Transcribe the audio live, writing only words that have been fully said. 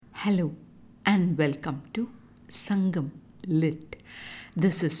Hello and welcome to Sangam Lit.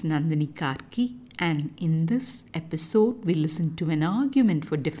 This is Nandini Karki, and in this episode we listen to an argument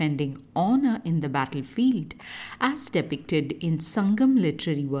for defending honor in the battlefield as depicted in Sangam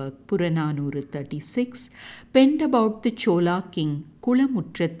literary work Purananuru 36, penned about the Chola king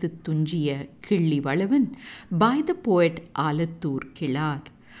Kulamutrathu Tunjiya Killi Valavan by the poet Alattur Kilar.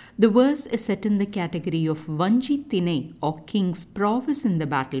 The verse is set in the category of Vanji Thinai or king's prowess in the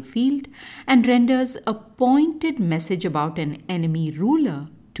battlefield and renders a pointed message about an enemy ruler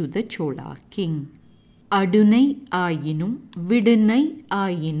to the Chola king. Adunai ஆயினும் விடுனை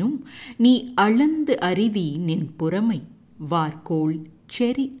ஆயினும் நீ அளந்து அரிதி நின் புறமை வார்கோள்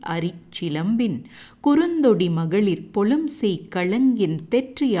செறி அரிச் சிலம்பின் குறுந்தொடி மகளிர் பொலம் செய் களங்கின்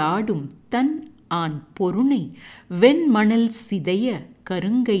தெற்றி ஆடும் தன் ஆண் பொருணை வெண்மணல் சிதைய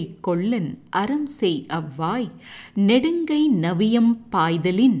கருங்கை கொல்லன் அறம் செய் அவ்வாய் நெடுங்கை நவியம்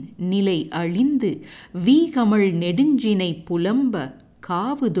பாய்தலின் நிலை அழிந்து வீகமழ் நெடுஞ்சினை புலம்ப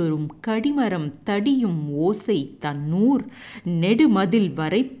காவுதொறும் கடிமரம் தடியும் ஓசை தன்னூர் நெடுமதில்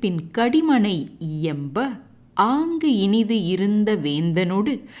வரைப்பின் கடிமனை இயம்ப ஆங்கு இனிது இருந்த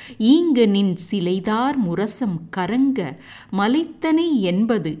வேந்தனொடு ஈங்க நின் சிலைதார் முரசம் கரங்க மலைத்தனை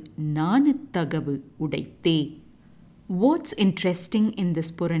என்பது நாணுத்தகவு உடைத்தே. What's interesting in this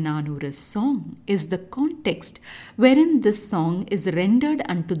Purananuru song is the context wherein this song is rendered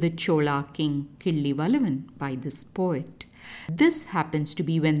unto the Chola king Killi Valavan by this poet. This happens to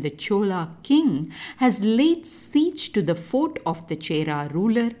be when the Chola king has laid siege to the fort of the Chera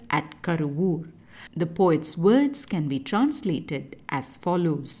ruler at Karuvur. The poet's words can be translated as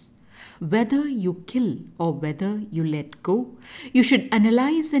follows. Whether you kill or whether you let go, you should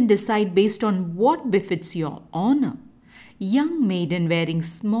analyze and decide based on what befits your honor. Young maiden wearing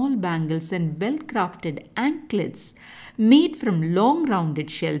small bangles and well-crafted anklets made from long rounded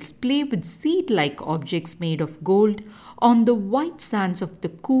shells play with seed-like objects made of gold on the white sands of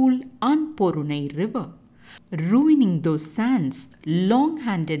the cool Anporunai river. Ruining those sands,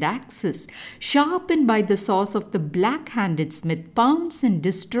 long-handed axes, sharpened by the saws of the black-handed smith, pounce and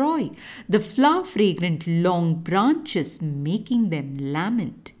destroy the flower-fragrant long branches, making them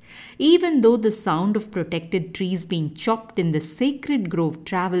lament. Even though the sound of protected trees being chopped in the sacred grove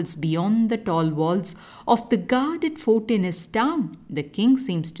travels beyond the tall walls of the guarded fort in his town, the king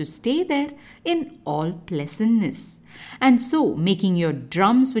seems to stay there in all pleasantness. And so, making your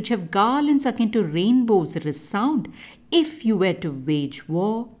drums which have garlands akin to rainbows resound, if you were to wage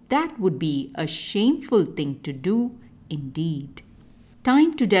war, that would be a shameful thing to do indeed.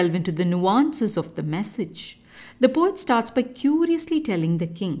 Time to delve into the nuances of the message. The poet starts by curiously telling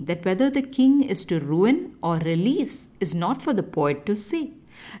the king that whether the king is to ruin or release is not for the poet to say.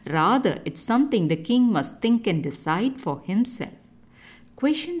 Rather, it's something the king must think and decide for himself.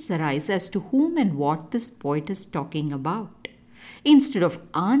 Questions arise as to whom and what this poet is talking about. Instead of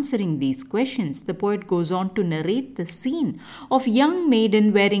answering these questions, the poet goes on to narrate the scene of young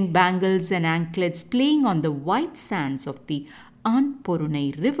maiden wearing bangles and anklets playing on the white sands of the Anporunai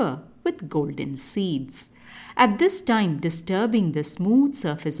river with golden seeds. At this time, disturbing the smooth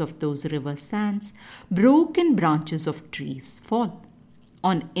surface of those river sands, broken branches of trees fall.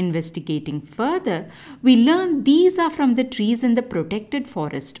 On investigating further, we learn these are from the trees in the protected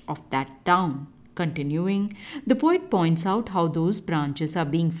forest of that town. Continuing, the poet points out how those branches are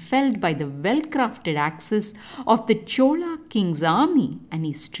being felled by the well-crafted axes of the Chola king's army, and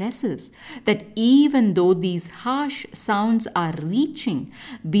he stresses that even though these harsh sounds are reaching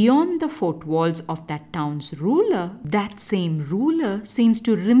beyond the fort walls of that town's ruler, that same ruler seems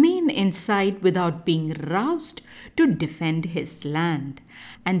to remain inside without being roused to defend his land.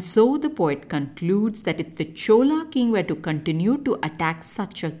 And so the poet concludes that if the Chola king were to continue to attack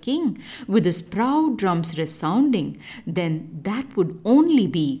such a king with his proud drums resounding, then that would only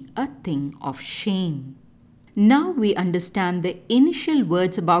be a thing of shame. Now we understand the initial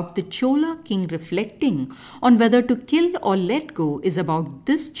words about the Chola king reflecting on whether to kill or let go is about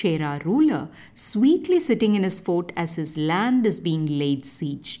this Chera ruler sweetly sitting in his fort as his land is being laid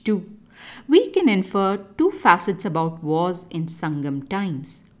siege to. We can infer two facets about wars in Sangam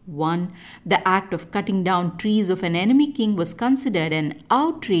times. One, the act of cutting down trees of an enemy king was considered an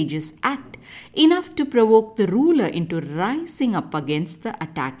outrageous act, enough to provoke the ruler into rising up against the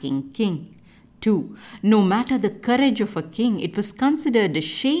attacking king. 2. No matter the courage of a king, it was considered a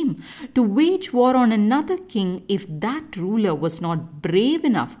shame to wage war on another king if that ruler was not brave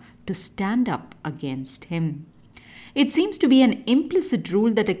enough to stand up against him. It seems to be an implicit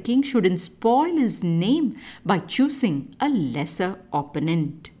rule that a king shouldn't spoil his name by choosing a lesser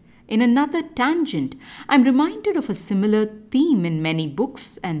opponent. In another tangent, I'm reminded of a similar theme in many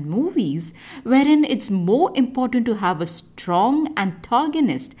books and movies, wherein it's more important to have a strong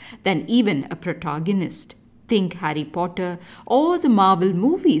antagonist than even a protagonist. Think Harry Potter or the Marvel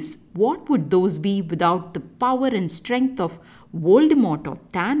movies. What would those be without the power and strength of Voldemort or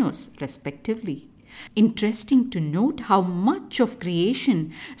Thanos, respectively? Interesting to note how much of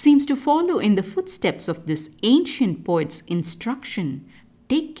creation seems to follow in the footsteps of this ancient poet's instruction.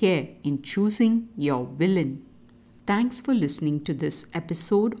 Take care in choosing your villain. Thanks for listening to this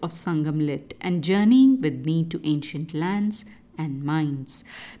episode of Sangam Lit and journeying with me to ancient lands and minds.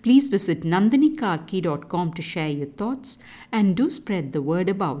 Please visit nandinikarki.com to share your thoughts and do spread the word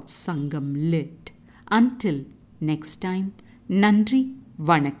about Sangam Lit. Until next time, Nandri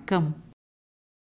Vanakkam.